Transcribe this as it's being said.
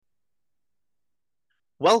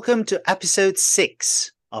Welcome to episode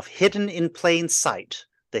 6 of Hidden in Plain Sight,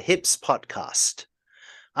 the HIPS podcast.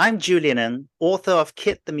 I'm Julian Ng, author of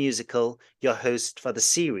Kit the Musical, your host for the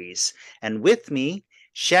series, and with me,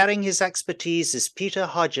 sharing his expertise, is Peter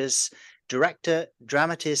Hodges, director,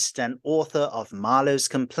 dramatist, and author of Marlowe's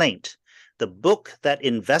Complaint, the book that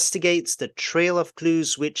investigates the trail of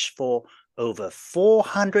clues which for over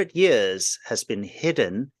 400 years has been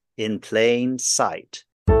hidden in plain sight.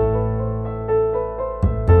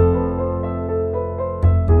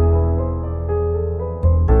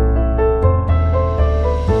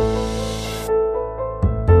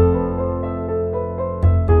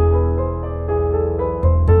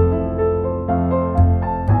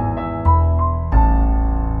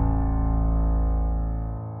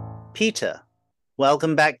 Peter,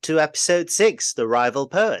 welcome back to episode 6, The Rival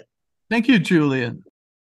Poet. Thank you, Julian.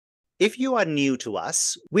 If you are new to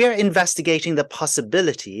us, we are investigating the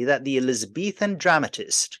possibility that the Elizabethan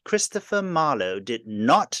dramatist Christopher Marlowe did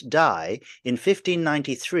not die in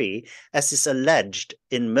 1593, as is alleged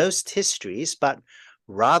in most histories, but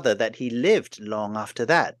rather that he lived long after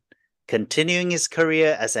that, continuing his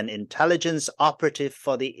career as an intelligence operative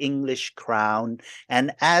for the English crown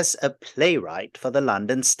and as a playwright for the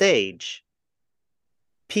London stage.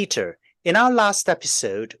 Peter, in our last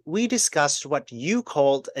episode, we discussed what you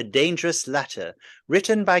called a dangerous letter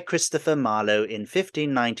written by Christopher Marlowe in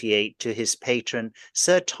 1598 to his patron,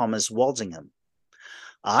 Sir Thomas Walsingham.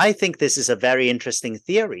 I think this is a very interesting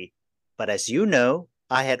theory, but as you know,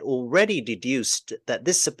 I had already deduced that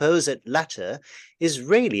this supposed letter is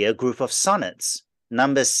really a group of sonnets,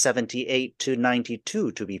 numbers 78 to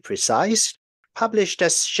 92 to be precise, published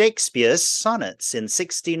as Shakespeare's sonnets in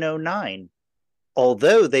 1609.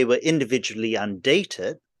 Although they were individually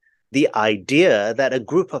undated, the idea that a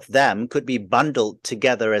group of them could be bundled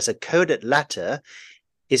together as a coded letter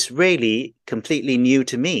is really completely new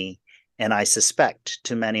to me, and I suspect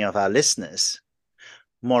to many of our listeners.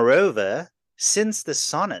 Moreover, since the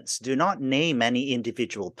sonnets do not name any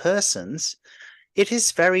individual persons, it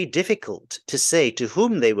is very difficult to say to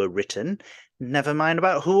whom they were written, never mind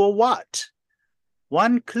about who or what.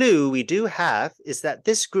 One clue we do have is that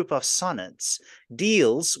this group of sonnets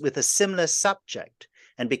deals with a similar subject,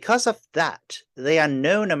 and because of that, they are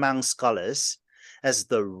known among scholars as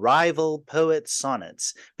the rival poet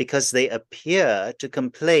sonnets, because they appear to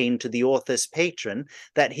complain to the author's patron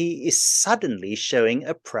that he is suddenly showing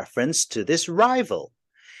a preference to this rival.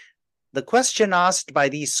 The question asked by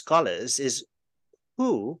these scholars is,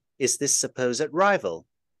 who is this supposed rival?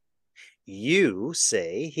 You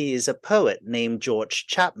say he is a poet named George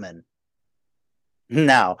Chapman.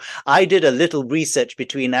 Now, I did a little research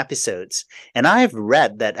between episodes, and I have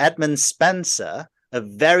read that Edmund Spenser, a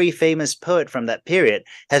very famous poet from that period,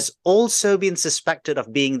 has also been suspected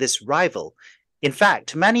of being this rival. In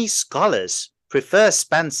fact, many scholars prefer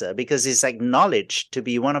Spenser because he's acknowledged to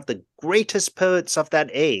be one of the greatest poets of that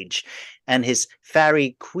age, and his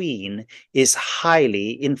Faerie Queene is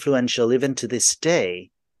highly influential even to this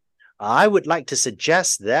day. I would like to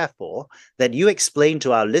suggest, therefore, that you explain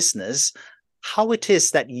to our listeners how it is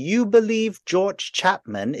that you believe George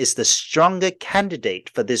Chapman is the stronger candidate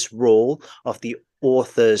for this role of the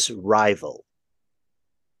author's rival.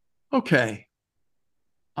 Okay.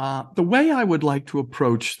 The way I would like to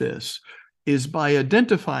approach this is by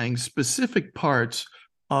identifying specific parts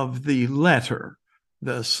of the letter,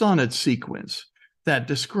 the sonnet sequence, that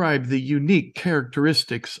describe the unique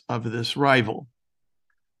characteristics of this rival.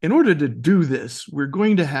 In order to do this, we're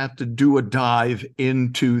going to have to do a dive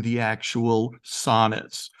into the actual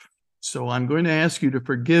sonnets. So I'm going to ask you to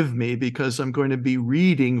forgive me because I'm going to be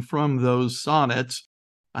reading from those sonnets.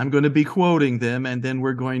 I'm going to be quoting them, and then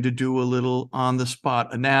we're going to do a little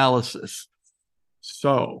on-the-spot analysis.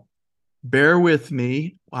 So bear with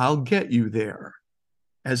me. I'll get you there.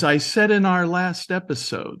 As I said in our last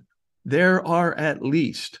episode, there are at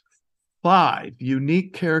least 5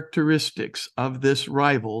 unique characteristics of this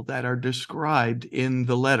rival that are described in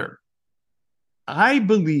the letter. I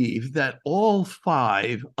believe that all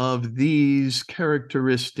 5 of these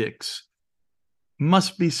characteristics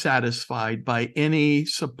must be satisfied by any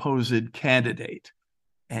supposed candidate,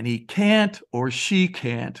 and he can't or she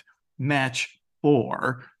can't match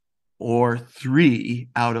 4 or 3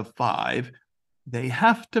 out of 5. They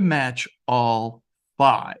have to match all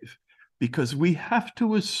 5. Because we have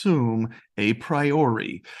to assume a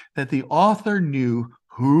priori that the author knew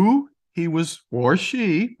who he was or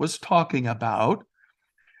she was talking about,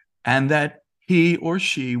 and that he or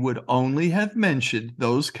she would only have mentioned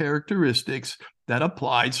those characteristics that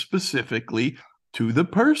applied specifically to the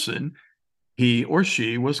person he or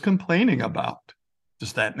she was complaining about.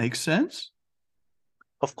 Does that make sense?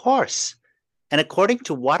 Of course. And according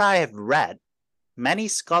to what I have read, many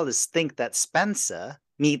scholars think that Spenser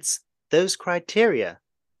meets those criteria.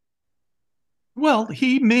 Well,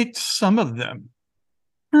 he meets some of them.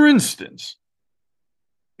 For instance,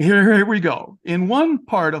 here we go. In one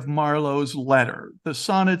part of Marlowe's letter, the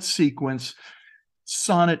sonnet sequence,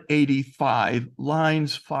 Sonnet 85,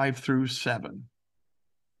 lines 5 through 7,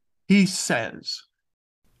 he says,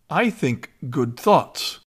 "I think good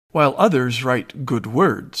thoughts, while others write good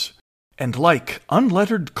words, and like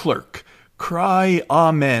unlettered clerk, cry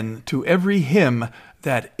amen to every hymn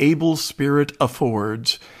that able spirit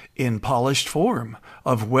affords in polished form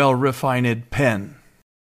of well-refined pen."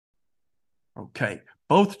 Okay,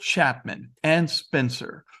 both Chapman and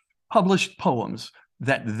Spenser published poems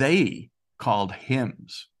that they called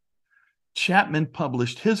hymns. Chapman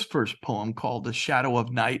published his first poem called The Shadow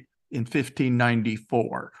of Night in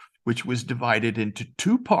 1594, which was divided into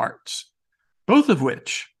two parts, both of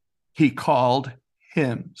which he called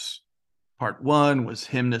hymns. Part one was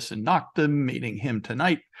Hymnus in Noctem, meaning hymn to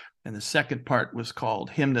night, and the second part was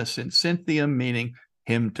called Hymnus in Cynthiam, meaning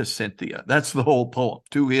hymn to Cynthia. That's the whole poem,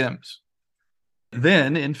 two hymns.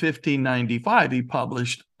 Then in 1595, he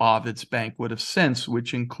published Ovid's Banquet of Sense,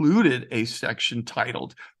 which included a section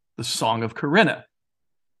titled The Song of Corinna.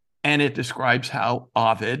 And it describes how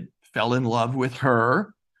Ovid fell in love with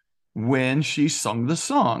her when she sung the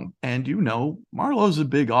song. And you know, Marlowe's a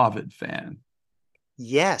big Ovid fan.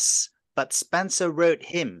 Yes, but Spenser wrote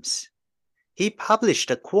hymns. He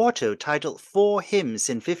published a quarto titled Four Hymns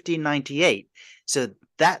in 1598, so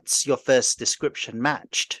that's your first description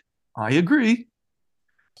matched. I agree.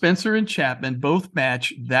 Spenser and Chapman both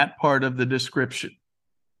match that part of the description.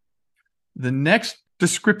 The next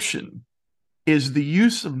description is the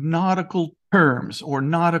use of nautical terms or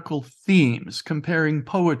nautical themes, comparing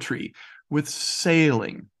poetry with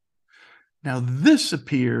sailing. Now, this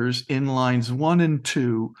appears in lines 1 and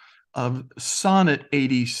 2 of Sonnet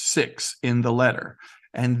 86 in the letter.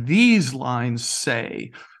 And these lines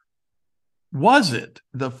say, "Was it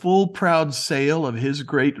the full proud sail of his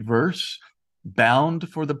great verse, bound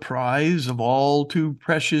for the prize of all too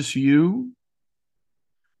precious you?"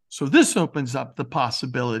 So this opens up the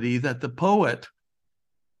possibility that the poet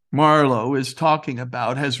Marlowe is talking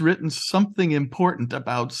about has written something important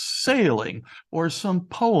about sailing or some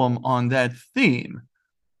poem on that theme.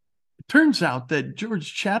 It turns out that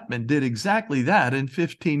George Chapman did exactly that in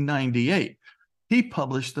 1598. He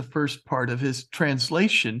published the first part of his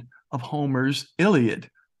translation of Homer's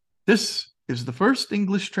Iliad. This is the first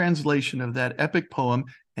English translation of that epic poem,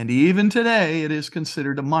 and even today it is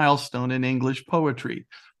considered a milestone in English poetry.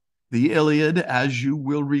 The Iliad, as you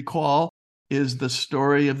will recall, is the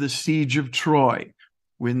story of the siege of Troy,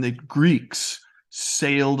 when the Greeks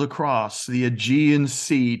sailed across the Aegean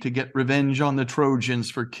Sea to get revenge on the Trojans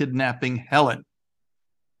for kidnapping Helen.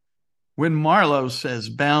 When Marlowe says,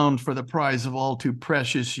 "bound for the prize of all too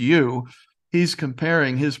precious you," he's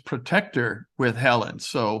comparing his protector with Helen.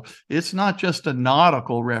 So it's not just a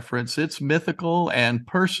nautical reference, it's mythical and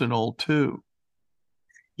personal too.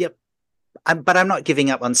 Yep, but I'm not giving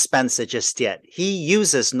up on Spenser just yet. He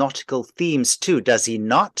uses nautical themes too, does he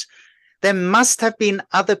not? There must have been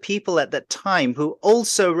other people at that time who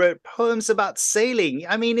also wrote poems about sailing.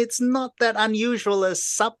 I mean, it's not that unusual a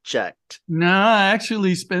subject. No,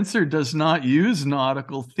 actually, Spenser does not use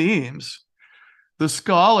nautical themes. The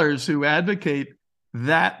scholars who advocate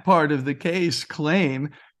that part of the case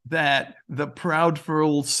claim that the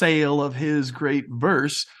proudful sail of his great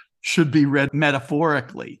verse should be read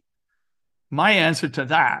metaphorically. My answer to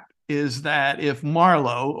that is that if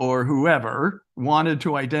Marlowe or whoever wanted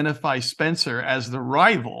to identify Spenser as the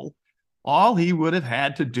rival, all he would have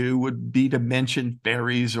had to do would be to mention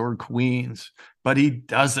fairies or queens, but he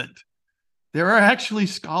doesn't. There are actually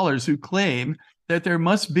scholars who claim that there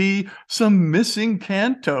must be some missing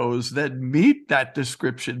cantos that meet that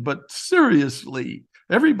description, but seriously,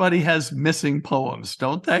 everybody has missing poems,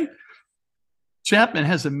 don't they? Chapman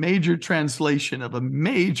has a major translation of a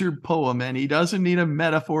major poem, and he doesn't need a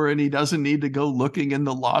metaphor, and he doesn't need to go looking in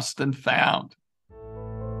the lost and found.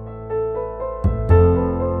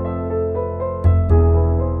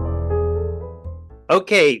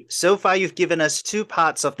 Okay, so far you've given us two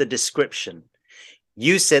parts of the description.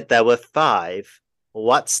 You said there were 5.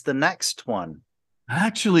 What's the next one?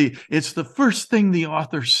 Actually, it's the first thing the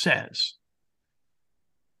author says.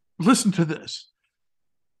 Listen to this.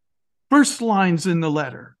 First lines in the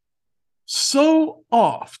letter. "So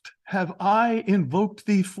oft have I invoked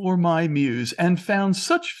thee for my muse, and found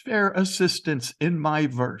such fair assistance in my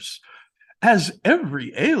verse, as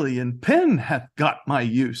every alien pen hath got my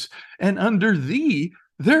use, and under thee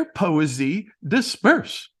their poesy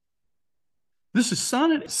disperse. This is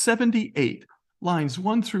Sonnet 78, lines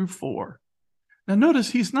 1 through 4. Now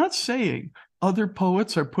notice he's not saying other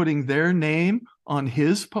poets are putting their name on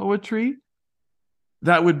his poetry.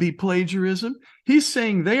 That would be plagiarism. He's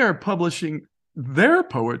saying they are publishing their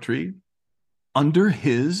poetry under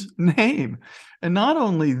his name. And not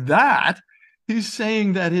only that, he's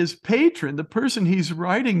saying that his patron, the person he's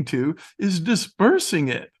writing to, is dispersing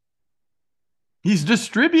it. He's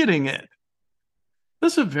distributing it.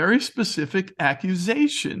 This is a very specific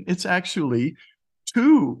accusation. It's actually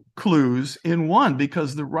two clues in one,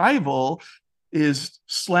 because the rival is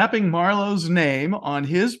slapping Marlowe's name on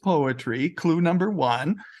his poetry, clue number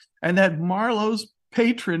one, and that Marlowe's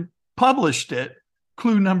patron published it,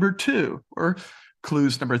 clue number two, or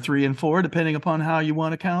clues number 3 and 4, depending upon how you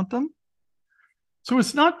want to count them. So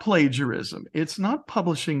it's not plagiarism. It's not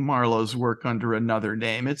publishing Marlowe's work under another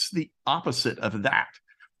name. It's the opposite of that.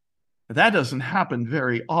 That doesn't happen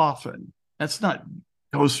very often. That's not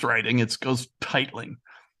ghostwriting, it's ghost titling.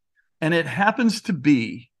 And it happens to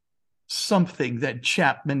be something that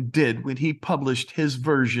Chapman did when he published his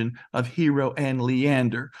version of Hero and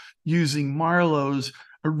Leander, using Marlowe's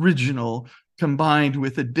original combined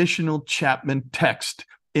with additional Chapman text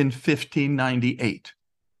in 1598.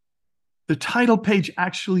 The title page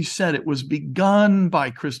actually said it was begun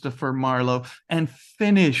by Christopher Marlowe and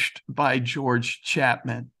finished by George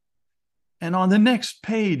Chapman. And on the next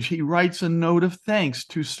page, he writes a note of thanks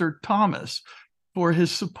to Sir Thomas for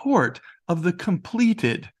his support of the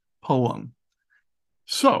completed poem.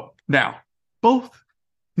 So now, both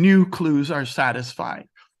new clues are satisfied,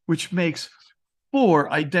 which makes 4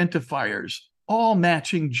 identifiers, all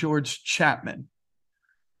matching George Chapman.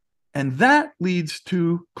 And that leads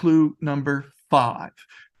to clue number 5,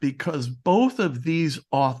 because both of these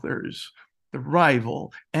authors, the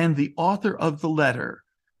rival and the author of the letter,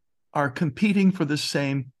 are competing for the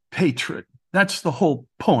same patron. That's the whole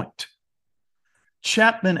point.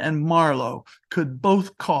 Chapman and Marlowe could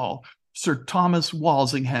both call Sir Thomas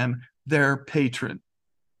Walsingham their patron.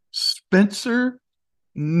 Spenser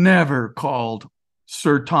never called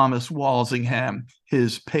Sir Thomas Walsingham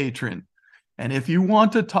his patron. And if you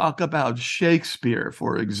want to talk about Shakespeare,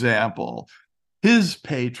 for example, his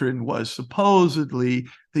patron was supposedly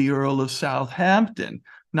the Earl of Southampton,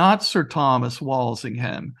 not Sir Thomas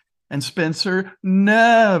Walsingham. And Spenser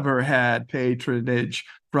never had patronage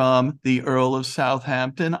from the Earl of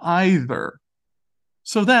Southampton either.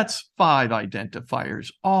 So that's 5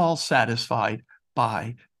 identifiers, all satisfied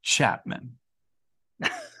by Chapman.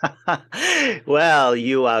 Well,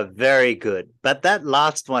 you are very good, but that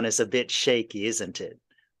last one is a bit shaky, isn't it?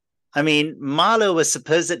 I mean, Marlowe was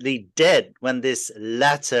supposedly dead when this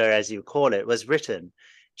letter, as you call it, was written.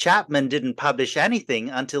 Chapman didn't publish anything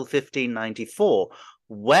until 1594,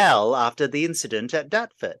 well after the incident at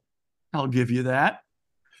Deptford. I'll give you that.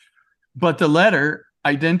 But the letter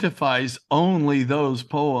identifies only those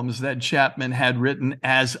poems that Chapman had written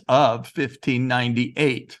as of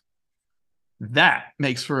 1598. That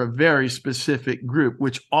makes for a very specific group,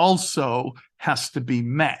 which also has to be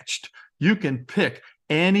matched. You can pick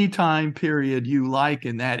any time period you like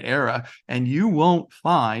in that era, and you won't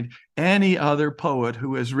find any other poet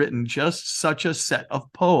who has written just such a set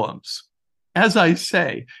of poems. As I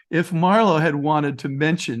say, if Marlowe had wanted to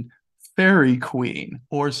mention Fairy Queen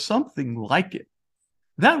or something like it,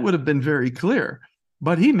 that would have been very clear.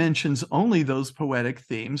 But he mentions only those poetic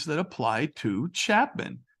themes that apply to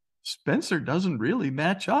Chapman. Spenser doesn't really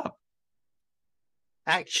match up.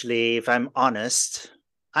 Actually, if I'm honest,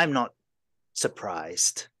 I'm not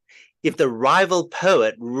surprised. If the rival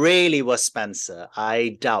poet really was Spenser,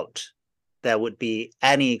 I doubt there would be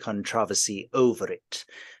any controversy over it.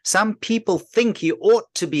 Some people think he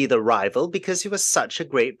ought to be the rival because he was such a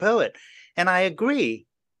great poet, and I agree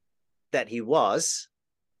that he was,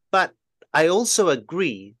 but I also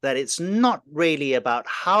agree that it's not really about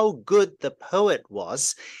how good the poet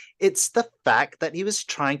was. It's the fact that he was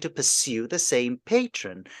trying to pursue the same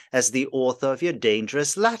patron as the author of your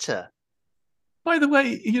dangerous letter. By the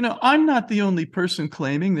way, I'm not the only person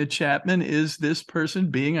claiming that Chapman is this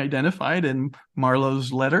person being identified in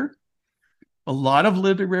Marlowe's letter. A lot of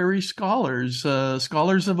literary scholars,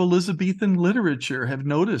 scholars of Elizabethan literature, have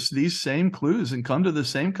noticed these same clues and come to the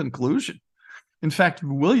same conclusion. In fact,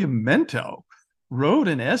 William Mento wrote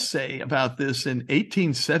an essay about this in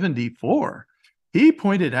 1874. He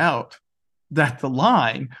pointed out that the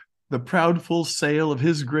line, "the proud full sail of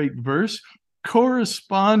his great verse,"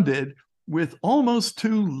 corresponded with almost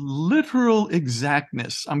to literal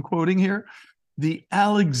exactness, I'm quoting here, the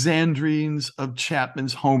Alexandrines of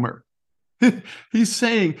Chapman's Homer. He's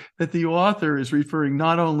saying that the author is referring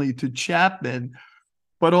not only to Chapman,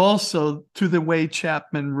 but also to the way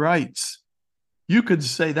Chapman writes. You could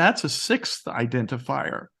say that's a sixth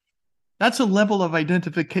identifier. That's a level of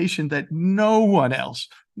identification that no one else,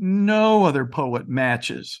 no other poet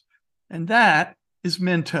matches. And that is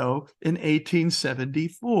Minto in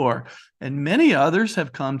 1874. And many others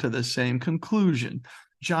have come to the same conclusion.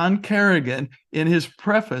 John Kerrigan, in his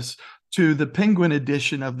preface to the Penguin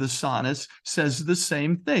edition of the Sonnets, says the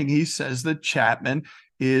same thing. He says that Chapman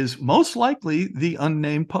is most likely the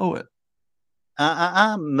unnamed poet.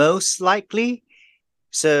 Most likely?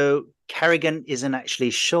 So Kerrigan isn't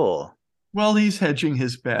actually sure. Well, he's hedging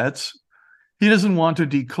his bets. He doesn't want to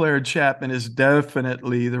declare Chapman as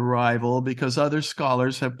definitely the rival because other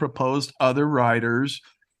scholars have proposed other writers,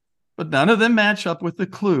 but none of them match up with the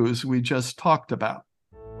clues we just talked about.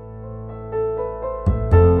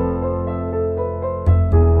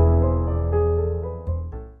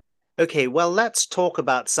 Okay, well, let's talk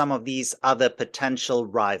about some of these other potential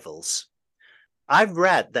rivals. I've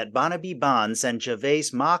read that Barnaby Barnes and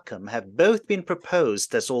Gervase Markham have both been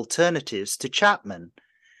proposed as alternatives to Chapman.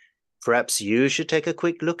 Perhaps you should take a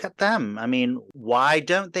quick look at them. I mean, why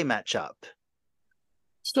don't they match up?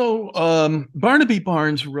 So Barnaby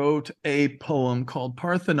Barnes wrote a poem called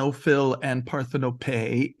Parthenophile and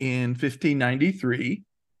Parthenope in 1593.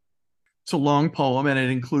 It's a long poem, and it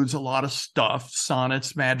includes a lot of stuff,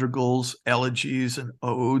 sonnets, madrigals, elegies, and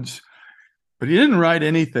odes. But he didn't write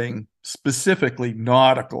anything specifically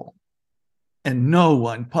nautical, and no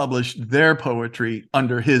one published their poetry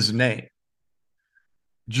under his name.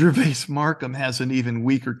 Gervase Markham has an even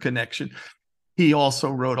weaker connection. He also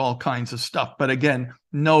wrote all kinds of stuff, but again,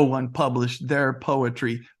 no one published their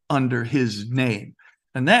poetry under his name.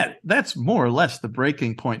 And that's more or less the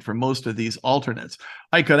breaking point for most of these alternates.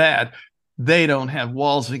 I could add, they don't have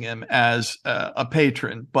Walsingham as a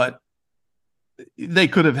patron, but they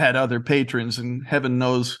could have had other patrons, and heaven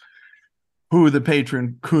knows who the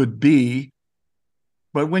patron could be.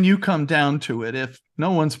 But when you come down to it, if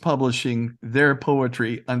no one's publishing their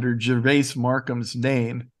poetry under Gervase Markham's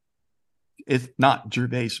name, it's not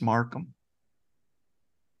Gervase Markham.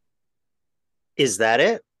 Is that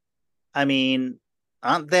it? I mean,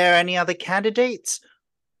 aren't there any other candidates?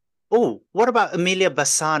 Oh, what about Emilia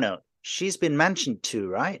Bassano? She's been mentioned too,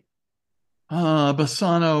 right?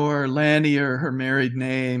 Bassano or Lanier, her married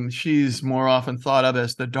name. She's more often thought of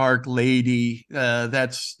as the Dark Lady.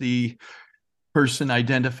 That's the person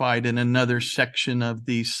identified in another section of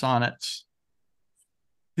the sonnets.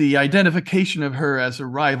 The identification of her as a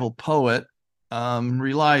rival poet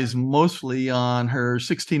relies mostly on her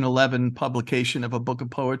 1611 publication of a book of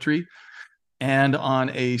poetry and on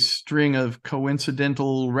a string of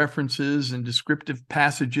coincidental references and descriptive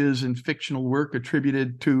passages in fictional work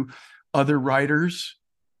attributed to other writers.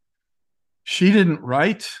 She didn't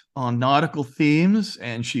write on nautical themes,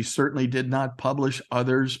 and she certainly did not publish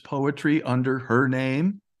others' poetry under her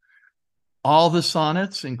name. All the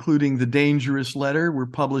sonnets, including The Dangerous Letter, were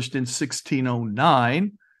published in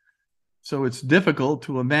 1609. So it's difficult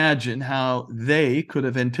to imagine how they could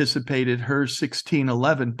have anticipated her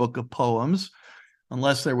 1611 book of poems,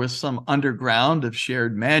 unless there was some underground of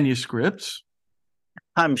shared manuscripts.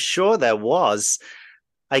 I'm sure there was.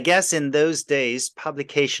 I guess in those days,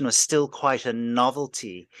 publication was still quite a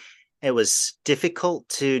novelty. It was difficult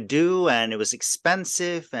to do, and it was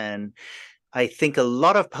expensive, and I think a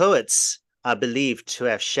lot of poets are believed to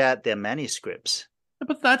have shared their manuscripts.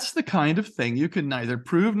 But that's the kind of thing you can neither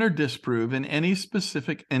prove nor disprove in any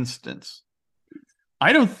specific instance.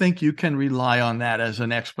 I don't think you can rely on that as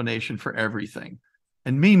an explanation for everything.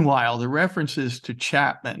 And meanwhile, the references to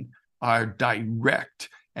Chapman are direct,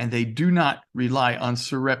 and they do not rely on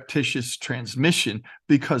surreptitious transmission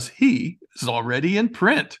because he is already in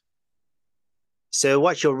print. So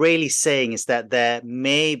what you're really saying is that there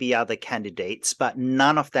may be other candidates, but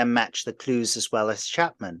none of them match the clues as well as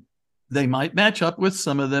Chapman. They might match up with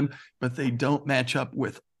some of them, but they don't match up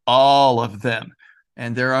with all of them.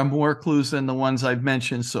 And there are more clues than the ones I've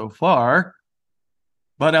mentioned so far,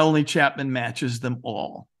 but only Chapman matches them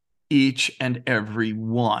all, each and every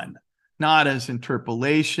one, not as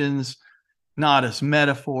interpolations, not as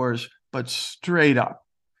metaphors, but straight up.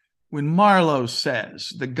 When Marlowe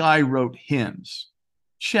says the guy wrote hymns,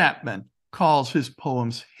 Chapman calls his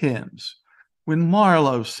poems hymns. When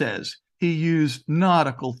Marlowe says he used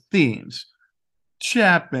nautical themes,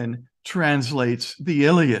 Chapman translates the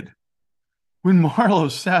Iliad. When Marlowe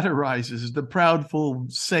satirizes the proudful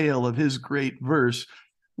sail of his great verse,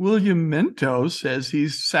 William Minto says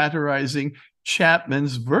he's satirizing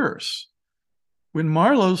Chapman's verse. When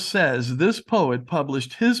Marlowe says this poet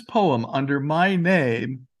published his poem under my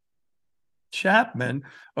name, Chapman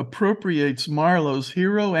appropriates Marlowe's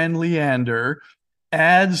Hero and Leander,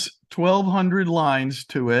 adds 1,200 lines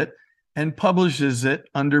to it, and publishes it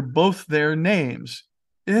under both their names.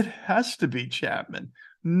 It has to be Chapman.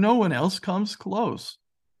 No one else comes close.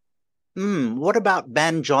 What about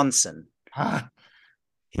Ben Jonson?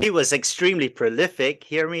 He was extremely prolific.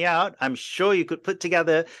 Hear me out. I'm sure you could put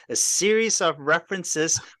together a series of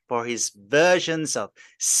references for his versions of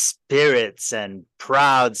spirits and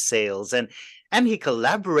proud sails, and he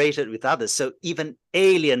collaborated with others, so even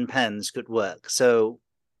alien pens could work. So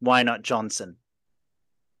why not Jonson?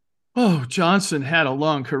 Oh, Jonson had a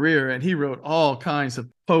long career, and he wrote all kinds of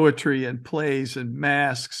poetry and plays and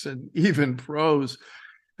masques and even prose.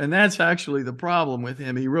 And that's actually the problem with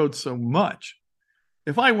him. He wrote so much.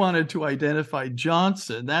 If I wanted to identify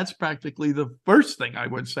Jonson, that's practically the first thing I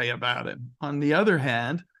would say about him. On the other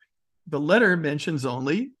hand, the letter mentions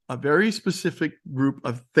only a very specific group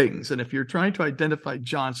of things. And if you're trying to identify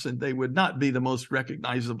Jonson, they would not be the most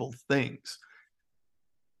recognizable things.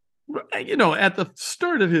 You know, at the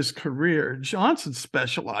start of his career, Jonson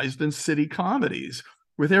specialized in city comedies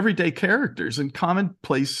with everyday characters and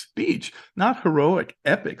commonplace speech, not heroic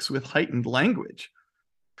epics with heightened language.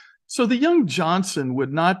 So the young Jonson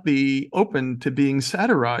would not be open to being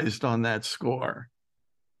satirized on that score.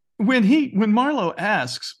 When Marlowe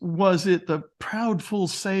asks, was it the proud full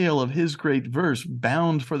sail of his great verse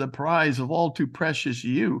bound for the prize of all too precious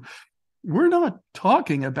you? We're not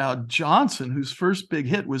talking about Jonson, whose first big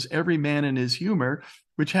hit was Every Man in His Humor,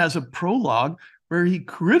 which has a prologue where he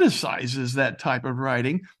criticizes that type of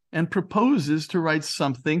writing and proposes to write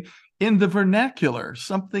something in the vernacular,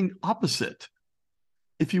 something opposite.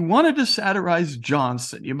 If you wanted to satirize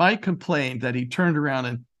Jonson, you might complain that he turned around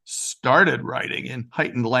and started writing in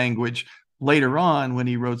heightened language later on when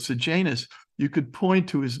he wrote Sejanus. You could point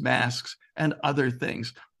to his masks and other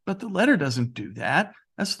things, but the letter doesn't do that.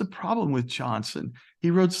 That's the problem with Jonson.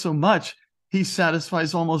 He wrote so much, he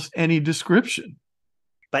satisfies almost any description.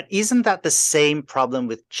 But isn't that the same problem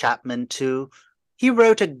with Chapman too? He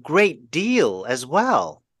wrote a great deal as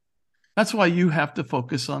well. That's why you have to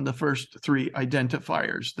focus on the first three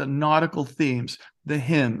identifiers, the nautical themes, the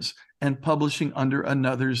hymns, and publishing under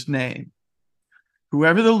another's name.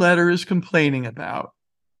 Whoever the letter is complaining about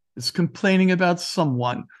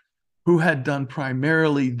someone who had done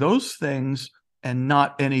primarily those things and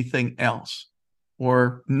not anything else,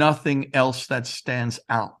 or nothing else that stands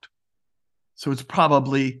out. So it's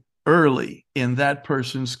probably early in that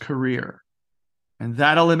person's career. And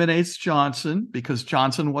that eliminates Jonson, because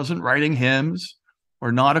Jonson wasn't writing hymns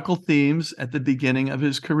or nautical themes at the beginning of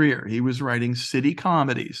his career. He was writing city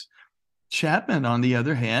comedies. Chapman, on the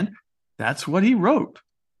other hand, that's what he wrote.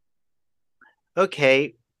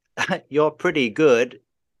 Okay, you're pretty good.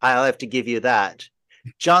 I'll have to give you that.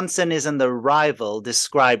 Jonson isn't the rival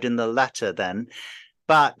described in the letter then.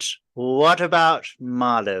 But what about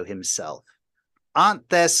Marlowe himself? Aren't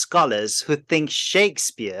there scholars who think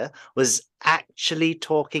Shakespeare was actually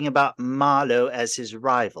talking about Marlowe as his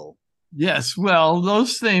rival? Yes, well,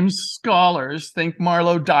 those same scholars think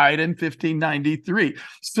Marlowe died in 1593.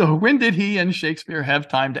 So when did he and Shakespeare have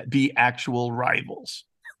time to be actual rivals?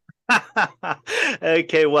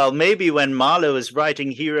 Okay, well, maybe when Marlowe was writing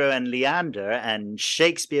Hero and Leander and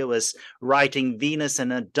Shakespeare was writing Venus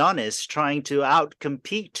and Adonis, trying to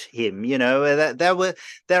outcompete him, you know,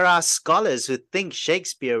 there are scholars who think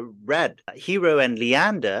Shakespeare read Hero and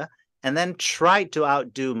Leander and then tried to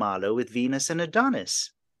outdo Marlowe with Venus and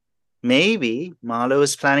Adonis. Maybe Marlowe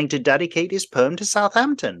was planning to dedicate his poem to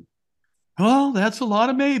Southampton. Well, that's a lot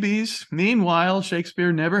of maybes. Meanwhile,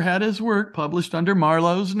 Shakespeare never had his work published under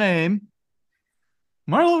Marlowe's name.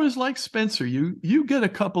 Marlowe is like Spenser. You get a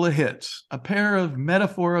couple of hits, a pair of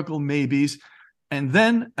metaphorical maybes, and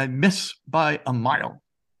then a miss by a mile.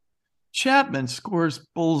 Chapman scores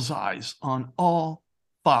bullseyes on all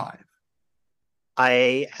five.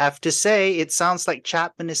 I have to say, it sounds like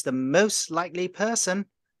Chapman is the most likely person.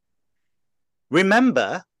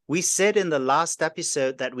 Remember, we said in the last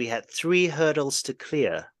episode that we had 3 hurdles to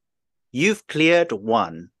clear. You've cleared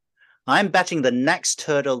 1. I'm betting the next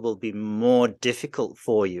hurdle will be more difficult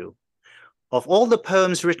for you. Of all the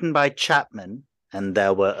poems written by Chapman, and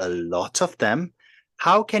there were a lot of them,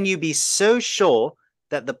 how can you be so sure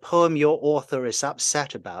that the poem your author is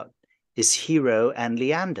upset about is Hero and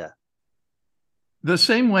Leander? The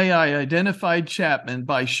same way I identified Chapman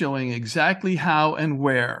by showing exactly how and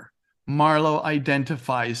where Marlowe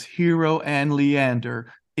identifies Hero and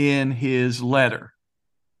Leander in his letter.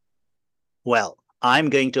 Well,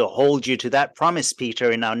 I'm going to hold you to that promise,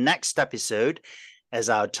 Peter, in our next episode, as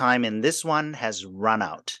our time in this one has run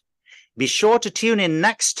out. Be sure to tune in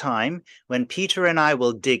next time when Peter and I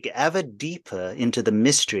will dig ever deeper into the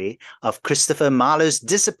mystery of Christopher Marlowe's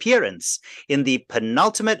disappearance in the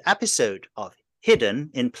penultimate episode of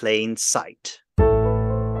Hidden in Plain Sight.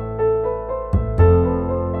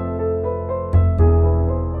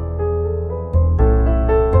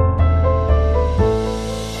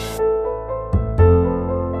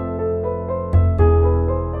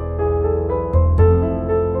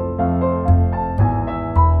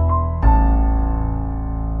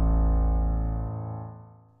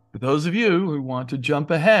 For those of you who want to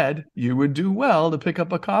jump ahead, you would do well to pick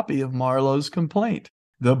up a copy of Marlowe's Complaint,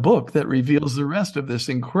 the book that reveals the rest of this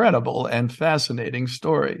incredible and fascinating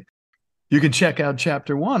story. You can check out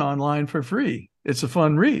Chapter 1 online for free. It's a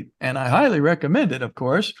fun read, and I highly recommend it, of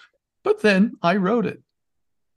course, but then I wrote it.